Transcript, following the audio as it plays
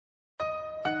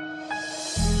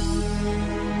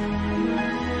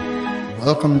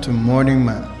Welcome to Morning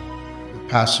Manna with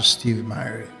Pastor Steve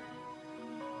Myrie.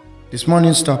 This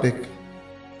morning's topic,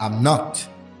 I'm not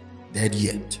dead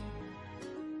yet.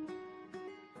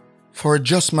 For a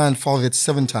just man falleth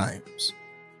 7 times,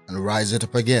 and riseth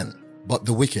up again, but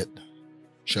the wicked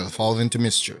shall fall into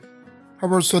mischief.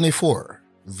 Proverbs 24,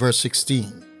 verse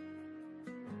 16.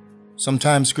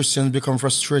 Sometimes Christians become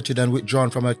frustrated and withdrawn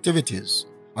from activities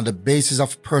on the basis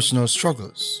of personal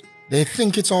struggles. They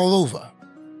think it's all over.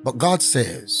 But God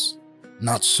says,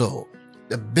 not so.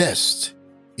 The best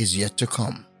is yet to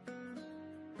come.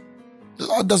 The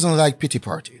Lord doesn't like pity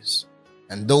parties,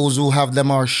 and those who have them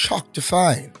are shocked to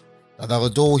find that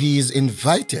although He is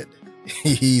invited,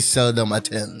 He seldom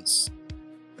attends.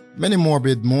 Many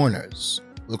morbid mourners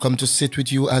will come to sit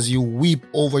with you as you weep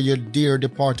over your dear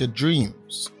departed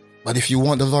dreams. But if you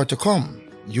want the Lord to come,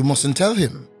 you mustn't tell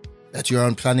Him that you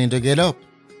aren't planning to get up.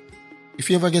 If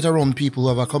you ever get around people who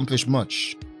have accomplished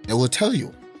much, they will tell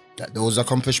you that those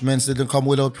accomplishments didn't come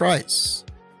without price.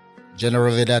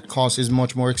 Generally, that cost is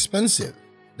much more expensive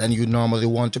than you normally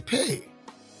want to pay.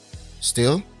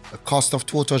 Still, the cost of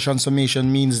total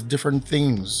transformation means different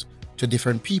things to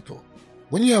different people.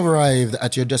 When you have arrived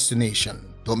at your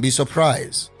destination, don't be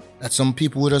surprised that some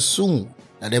people would assume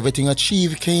that everything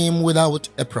achieved came without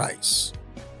a price.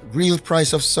 The real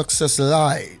price of success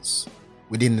lies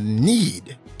within the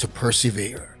need to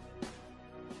persevere.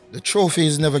 The trophy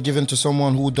is never given to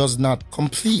someone who does not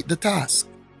complete the task.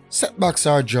 Setbacks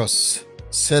are just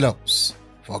setups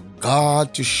for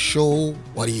God to show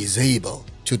what He is able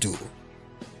to do.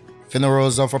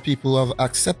 Funerals are for people who have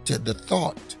accepted the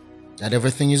thought that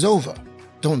everything is over.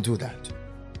 Don't do that.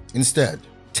 Instead,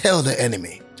 tell the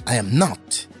enemy, I am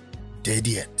not dead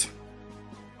yet.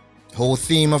 The whole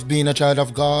theme of being a child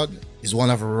of God is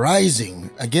one of rising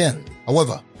again.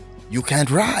 However, you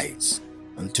can't rise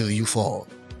until you fall.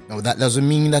 Now, that doesn't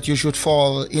mean that you should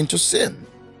fall into sin.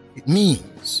 It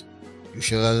means you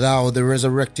should allow the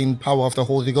resurrecting power of the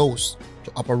Holy Ghost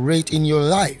to operate in your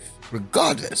life,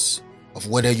 regardless of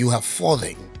whether you have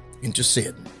fallen into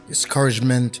sin,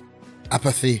 discouragement,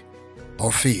 apathy,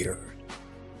 or fear.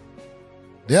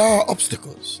 There are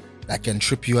obstacles that can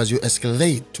trip you as you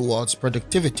escalate towards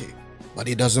productivity, but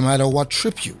it doesn't matter what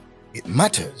trips you. It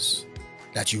matters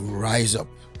that you rise up.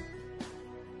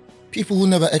 People who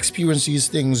never experience these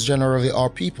things generally are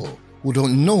people who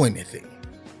don't know anything.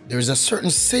 There is a certain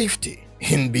safety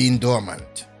in being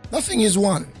dormant. Nothing is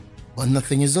won, but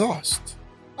nothing is lost.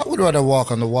 I would rather walk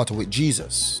on the water with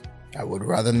Jesus. I would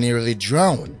rather nearly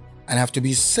drown and have to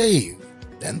be saved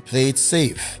than play it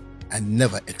safe and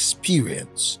never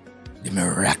experience the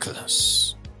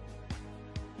miraculous.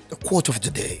 The quote of the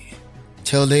day,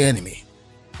 tell the enemy,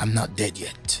 I'm not dead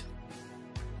yet.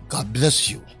 God bless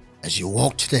you as you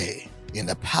walk today in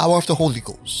the power of the Holy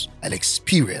Ghost and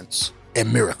experience a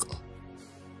miracle.